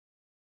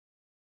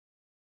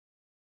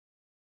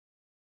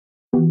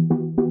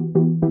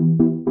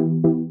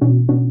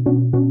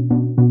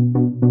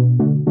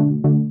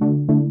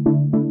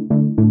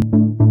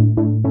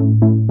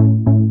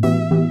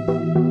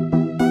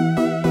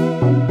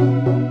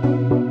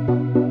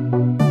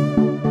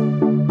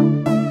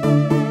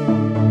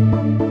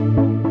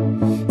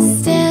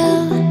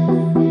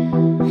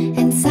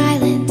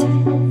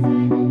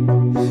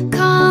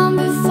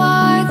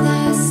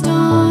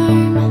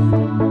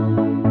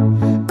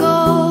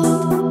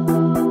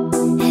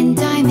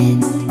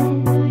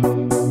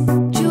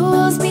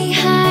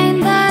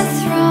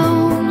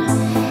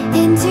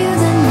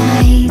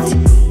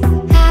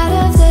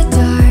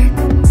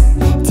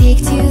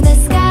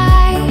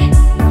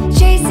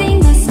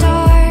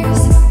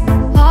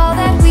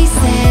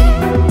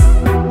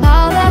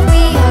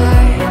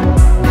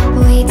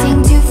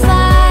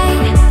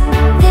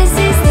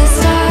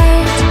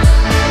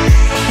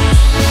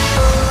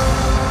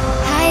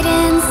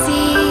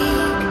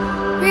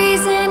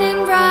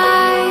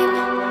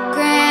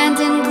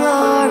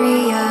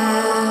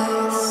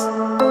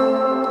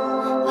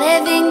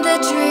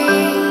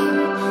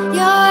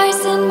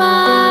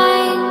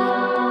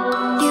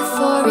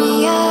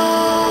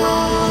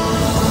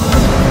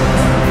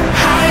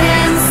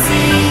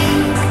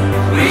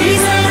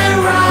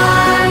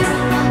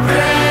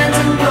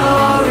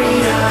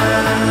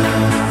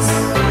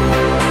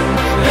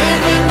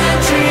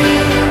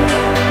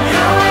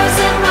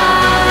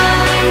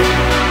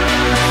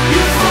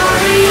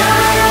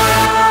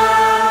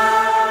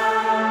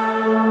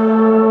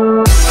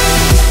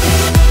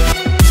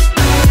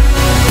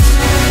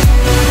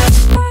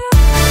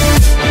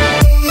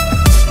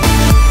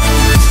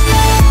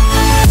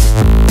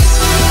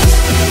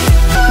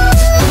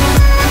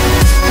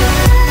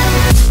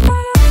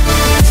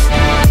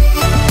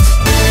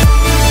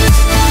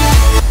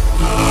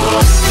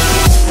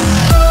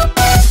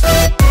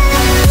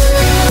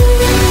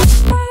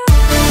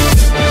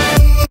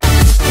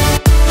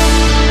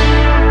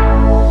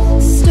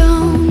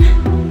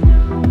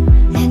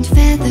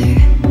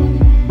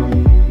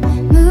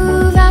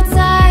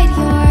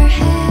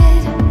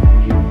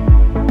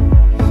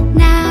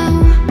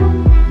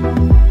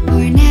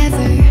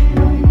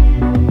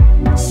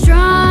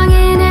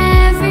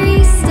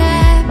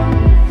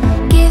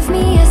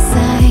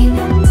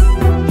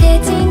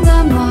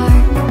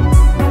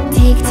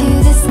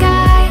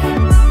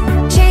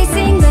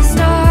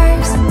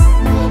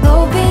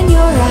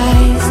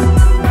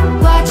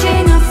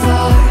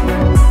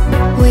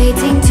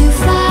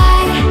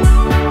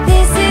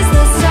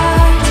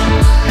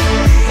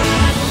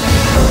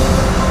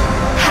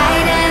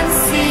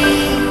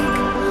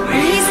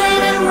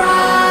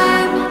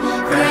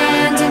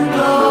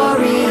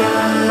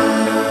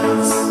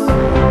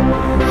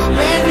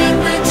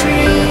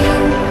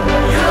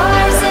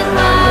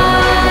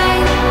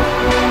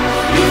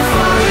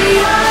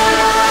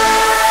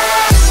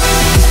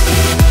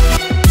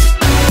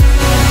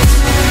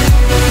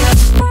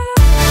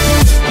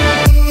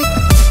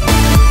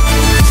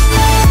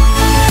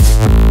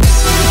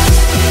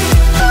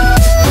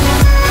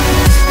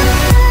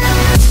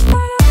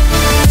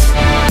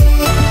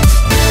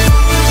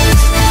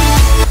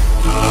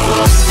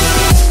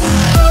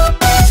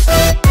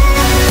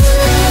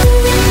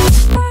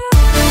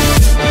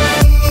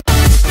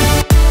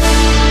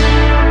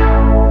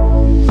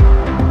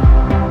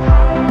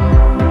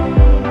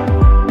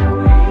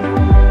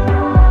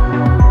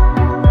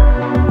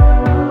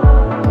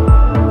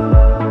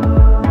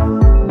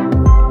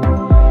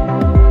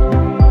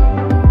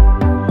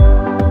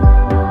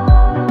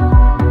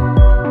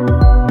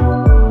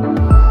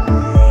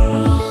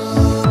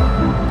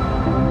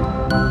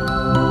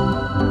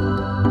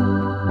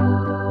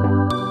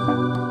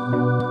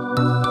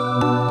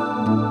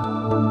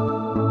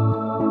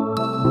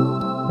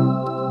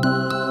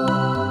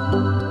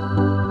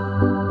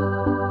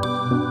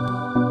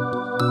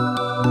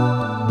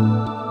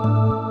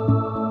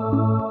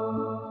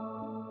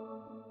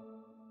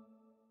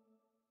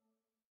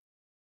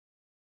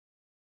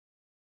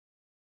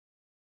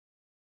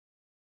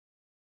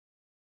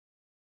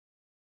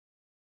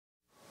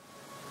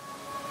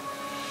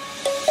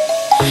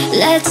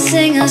Let's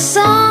sing a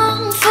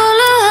song full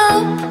of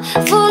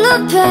hope, full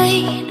of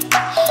pain.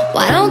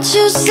 Why don't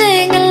you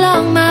sing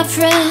along, my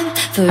friend?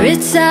 For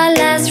it's our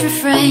last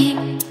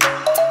refrain.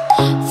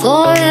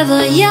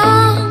 Forever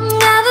young,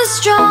 ever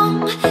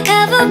strong,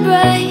 ever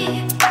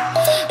brave.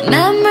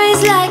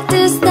 Memories like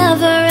this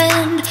never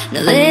end.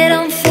 No, they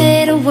don't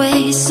fade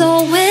away.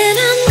 So when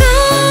I'm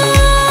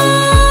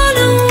gone,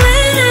 and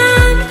when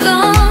I'm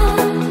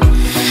gone,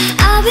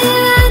 I'll be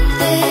right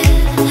there,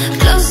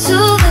 close to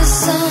the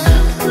sun.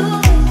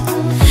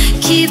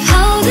 Keep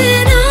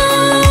holding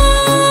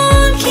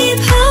on, keep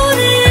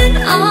holding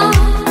on,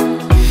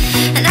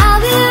 and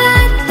I'll be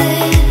right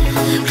there,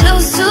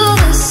 close to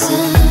the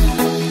sun,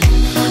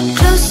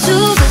 close to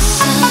the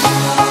sun.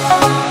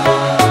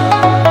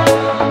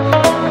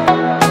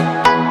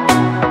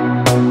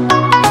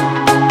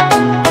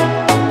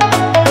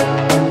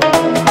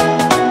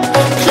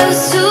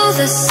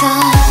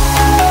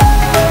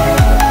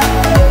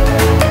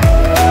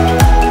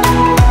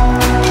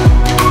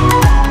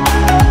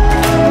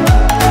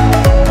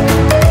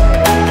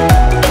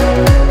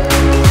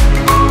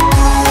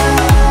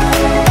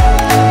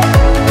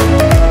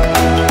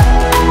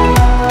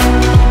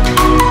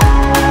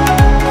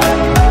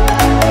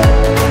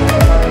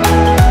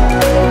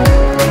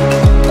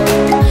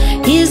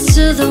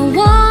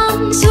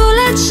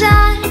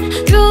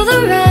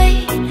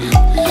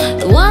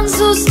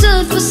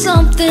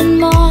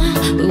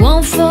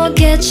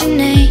 forget your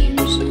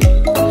names.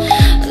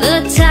 The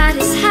tide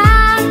is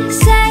high,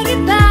 say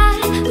goodbye,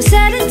 we're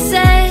setting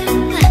sail.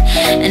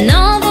 And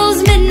all those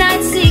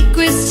midnight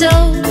secrets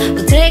told,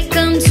 we'll take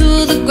them to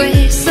the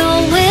grave. So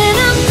when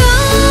I'm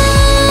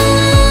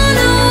gone,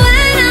 oh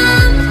when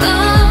I'm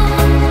gone,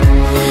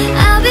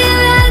 I'll be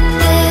right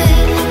there,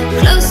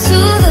 close to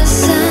the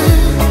sun.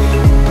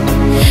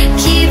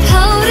 Keep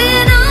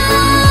holding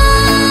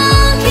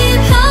on,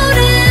 keep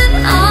holding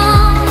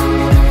on.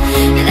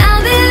 And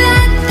I'll be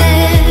right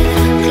there,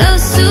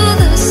 close to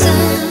the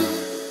sun,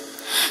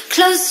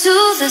 close to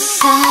the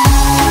sun.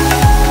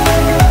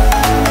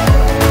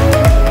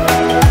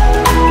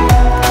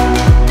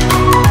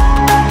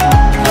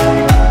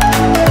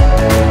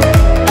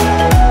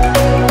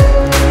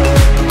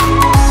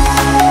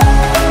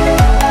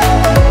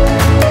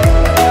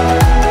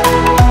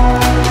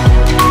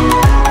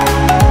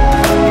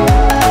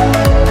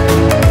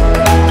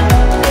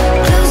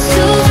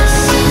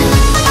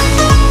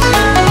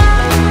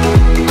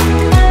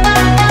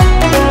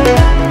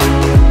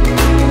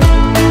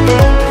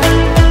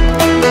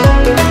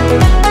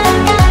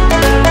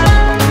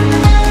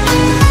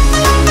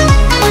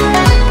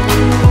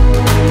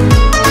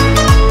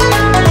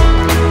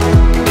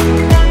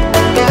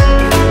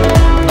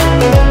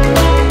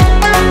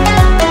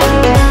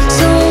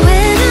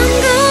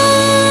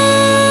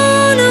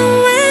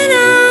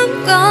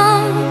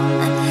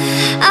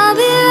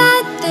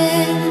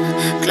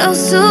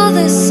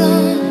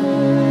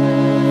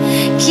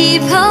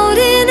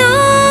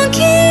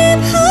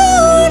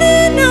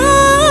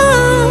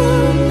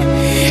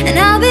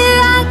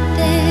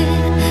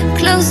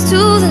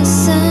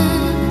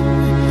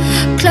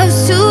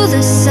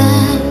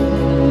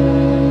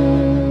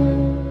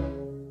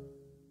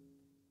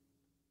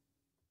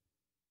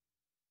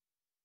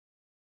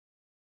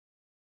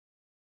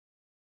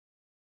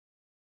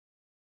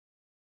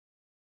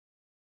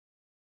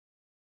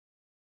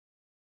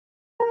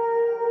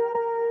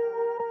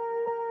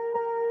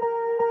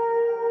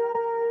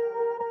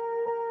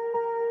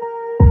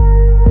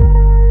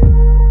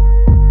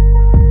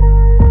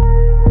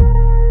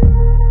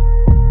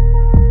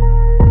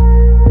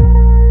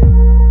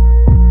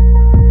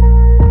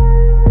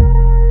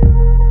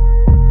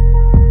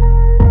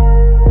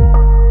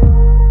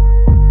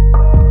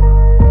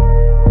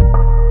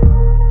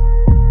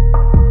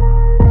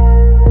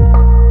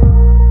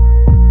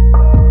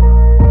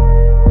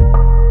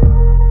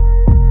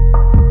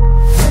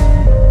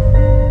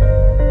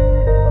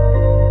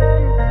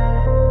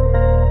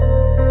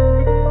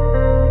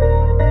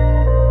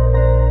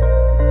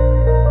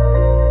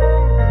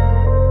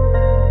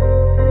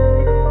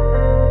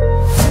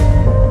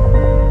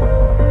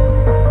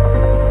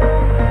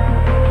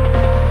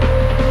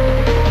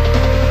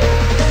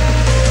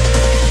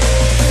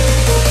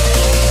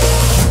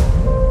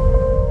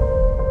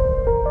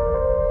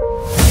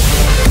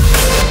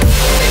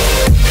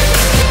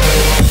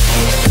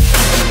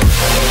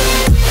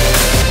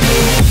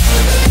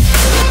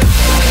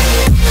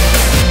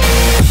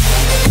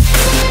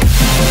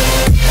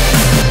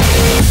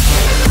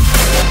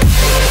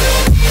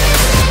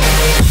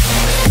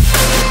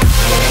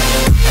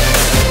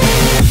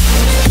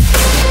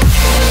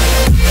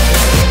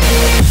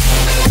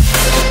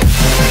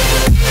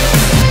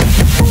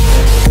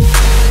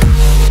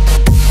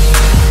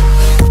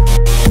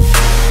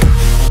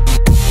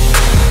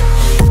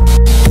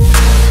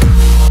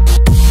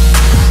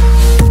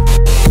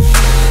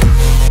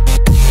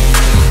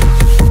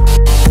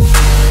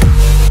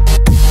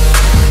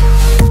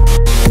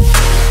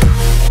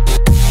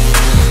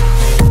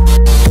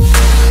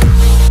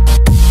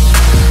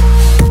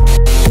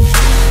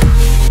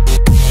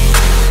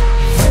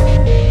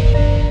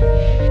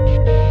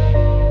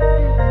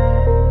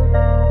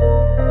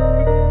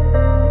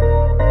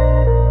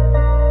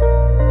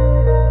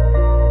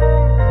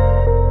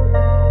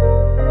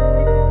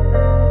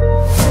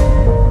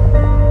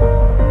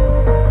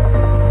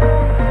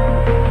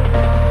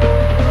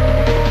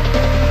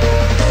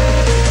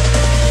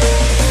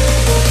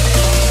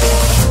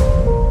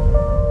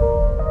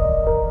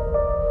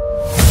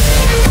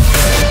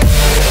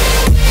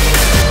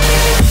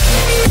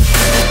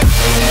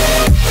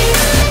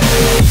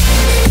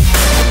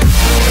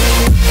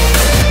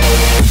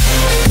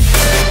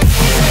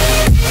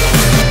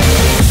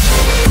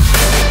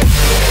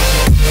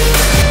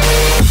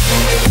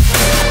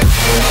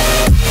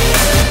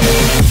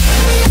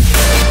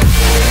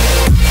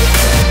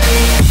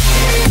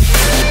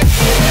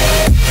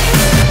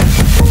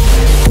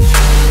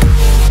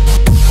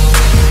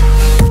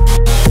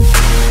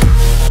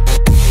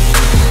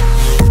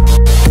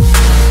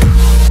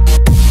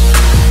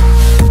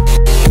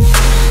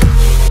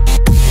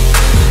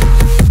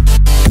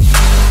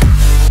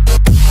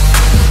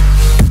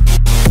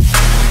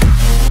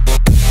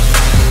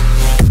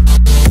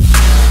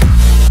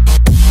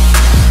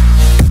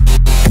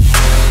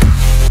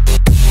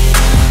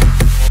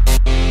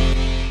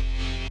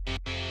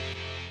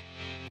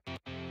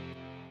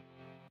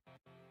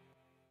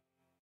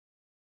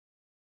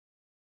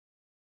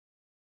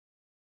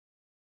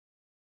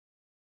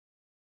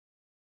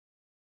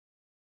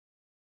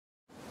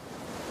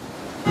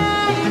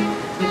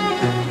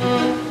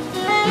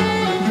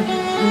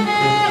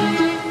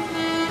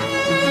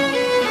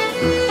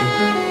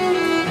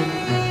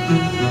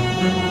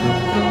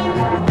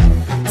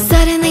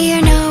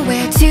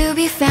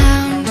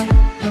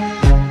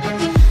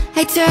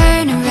 I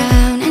turn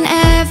around and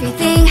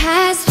everything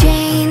has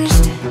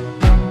changed.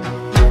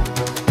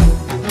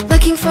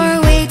 Looking for a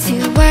way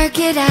to work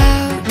it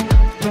out.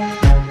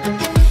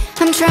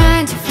 I'm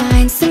trying to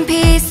find some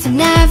peace to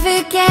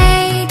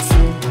navigate.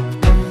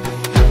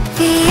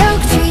 The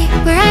oak tree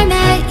where I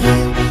met you,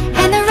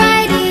 and the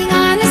writing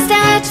on the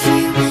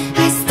statue,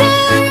 I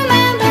still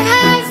remember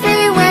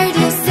every word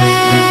you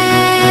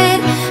said.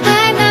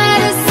 I'm not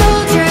a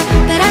soldier,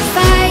 but I'm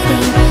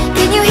fighting.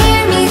 Can you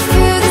hear me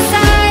through the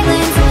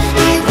silence?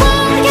 I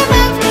won't give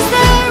up, 'cause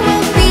there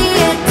will be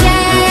a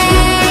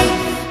day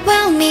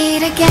we'll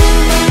meet again.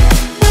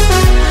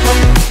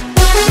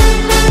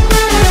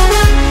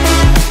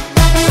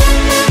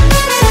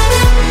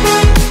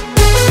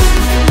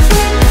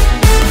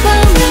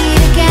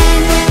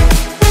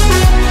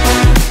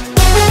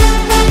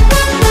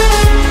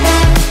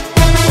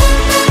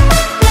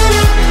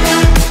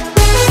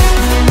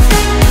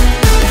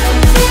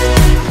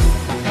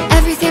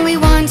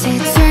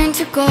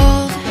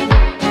 Gold.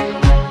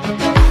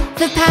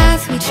 The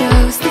path we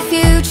chose, the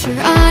future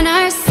on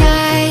our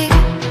side.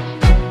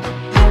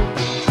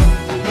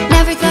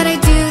 Never thought I'd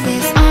do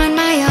this on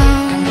my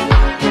own,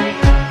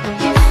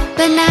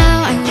 but now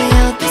I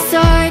wield the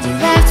sword you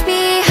left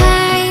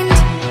behind.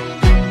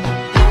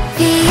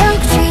 The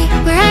oak tree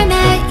where I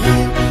met you,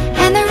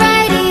 and the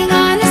writing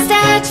on the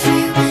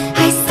statue,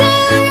 I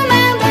still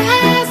remember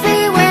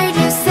every word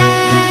you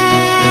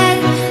said.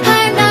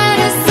 I'm not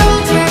a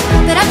soldier,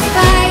 but I'm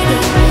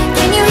fighting.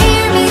 Can you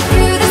hear me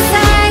through the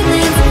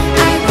silence?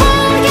 I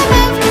won't give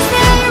up, 'cause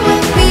there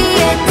will be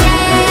a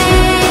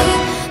day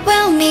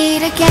we'll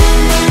meet again.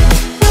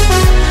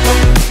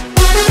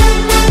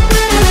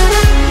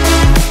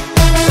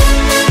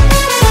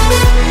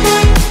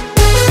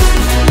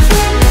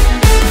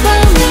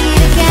 We'll meet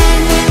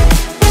again.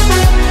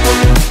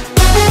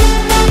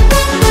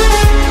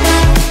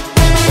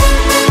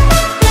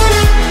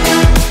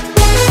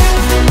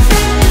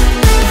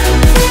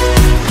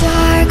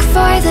 Dark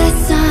for the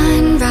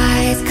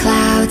sunrise,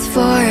 clouds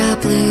for a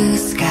blue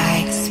sky,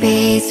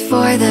 space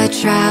for the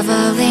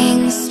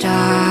traveling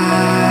star.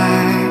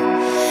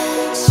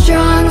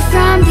 Strong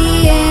from the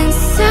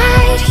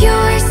inside,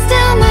 you're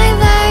still my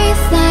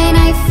lifeline.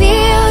 I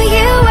feel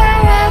you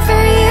wherever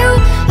you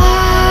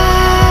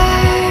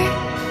are.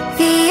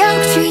 The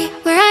oak tree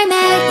where I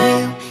met you,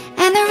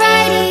 and the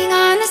writing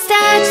on the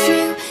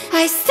statue,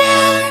 I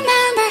still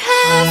remember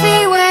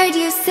every word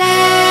you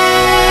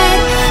said.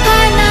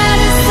 I'm not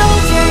a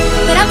soldier,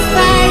 but I'm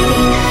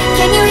fighting.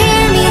 Can you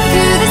hear me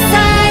through the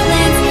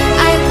silence?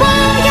 I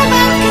won't give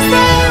up, 'cause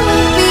there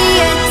will be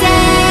a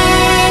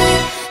day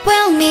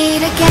we'll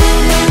meet again.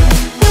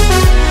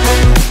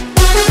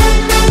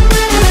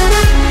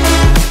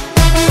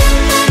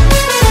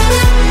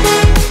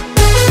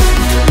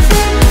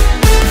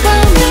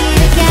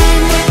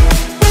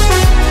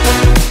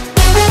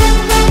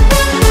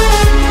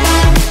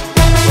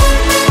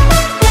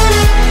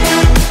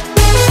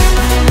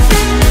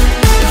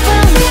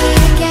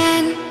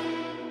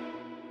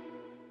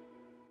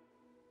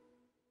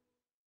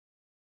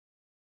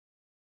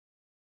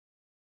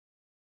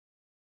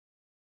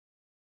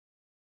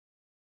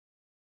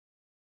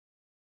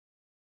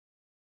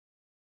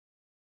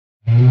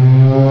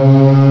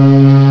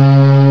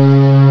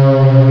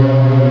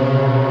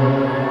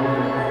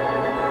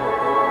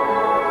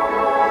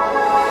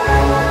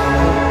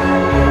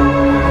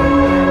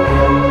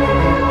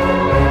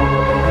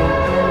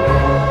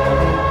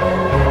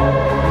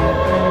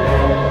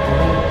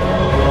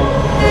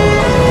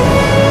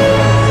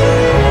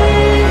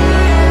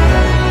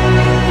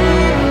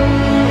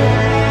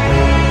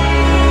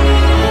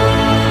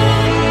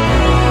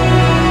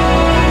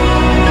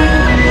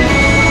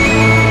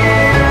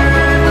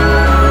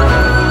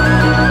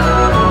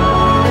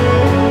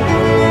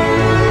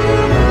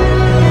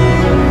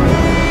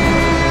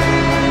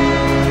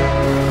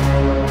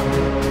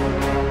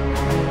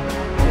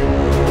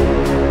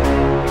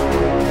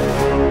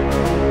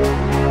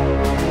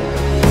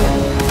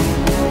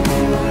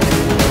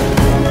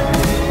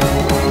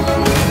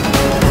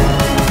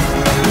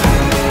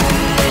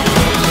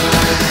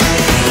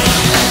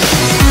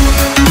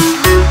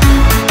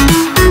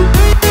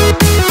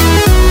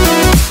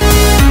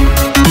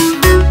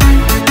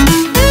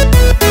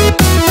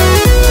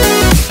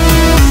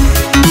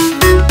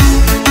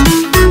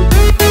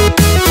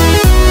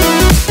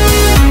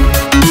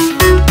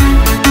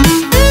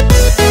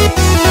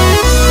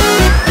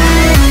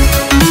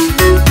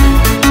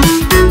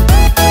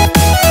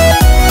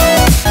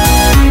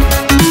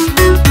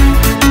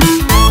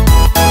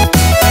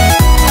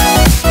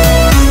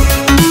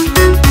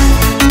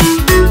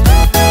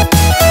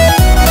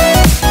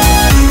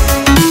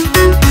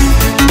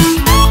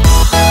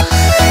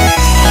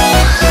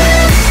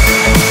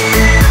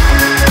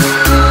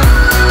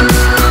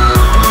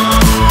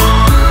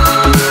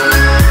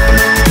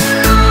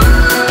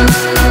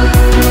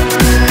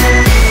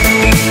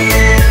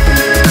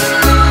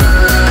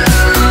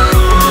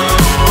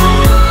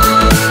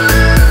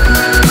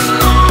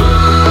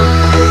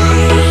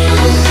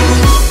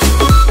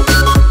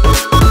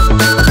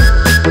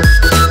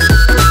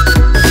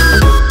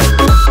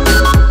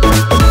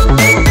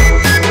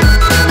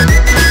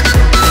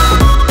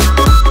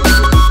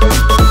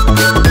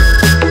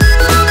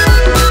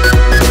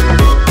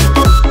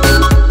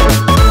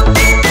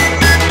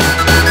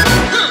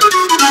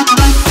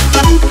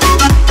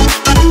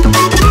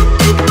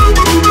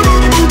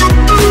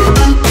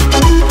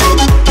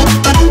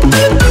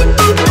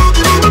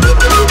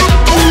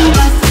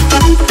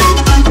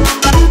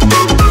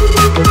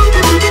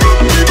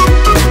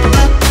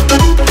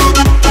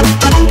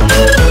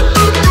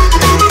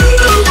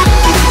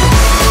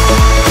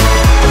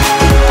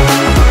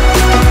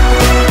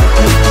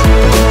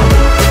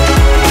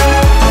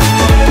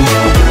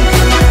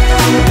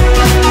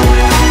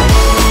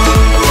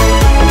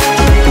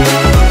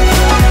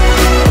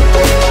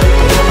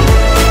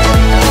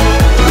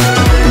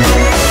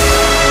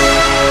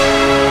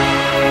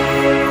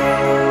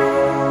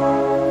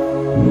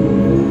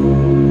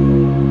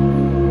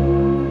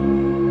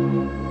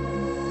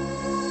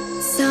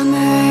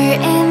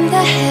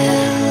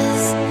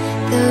 hills.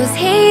 Those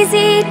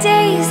hazy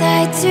days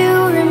I do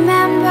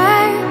remember.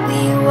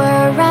 We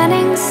were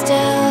running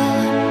still,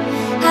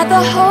 had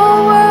the whole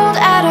world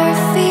at our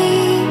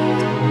feet,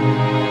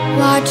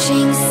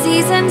 watching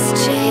seasons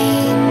change.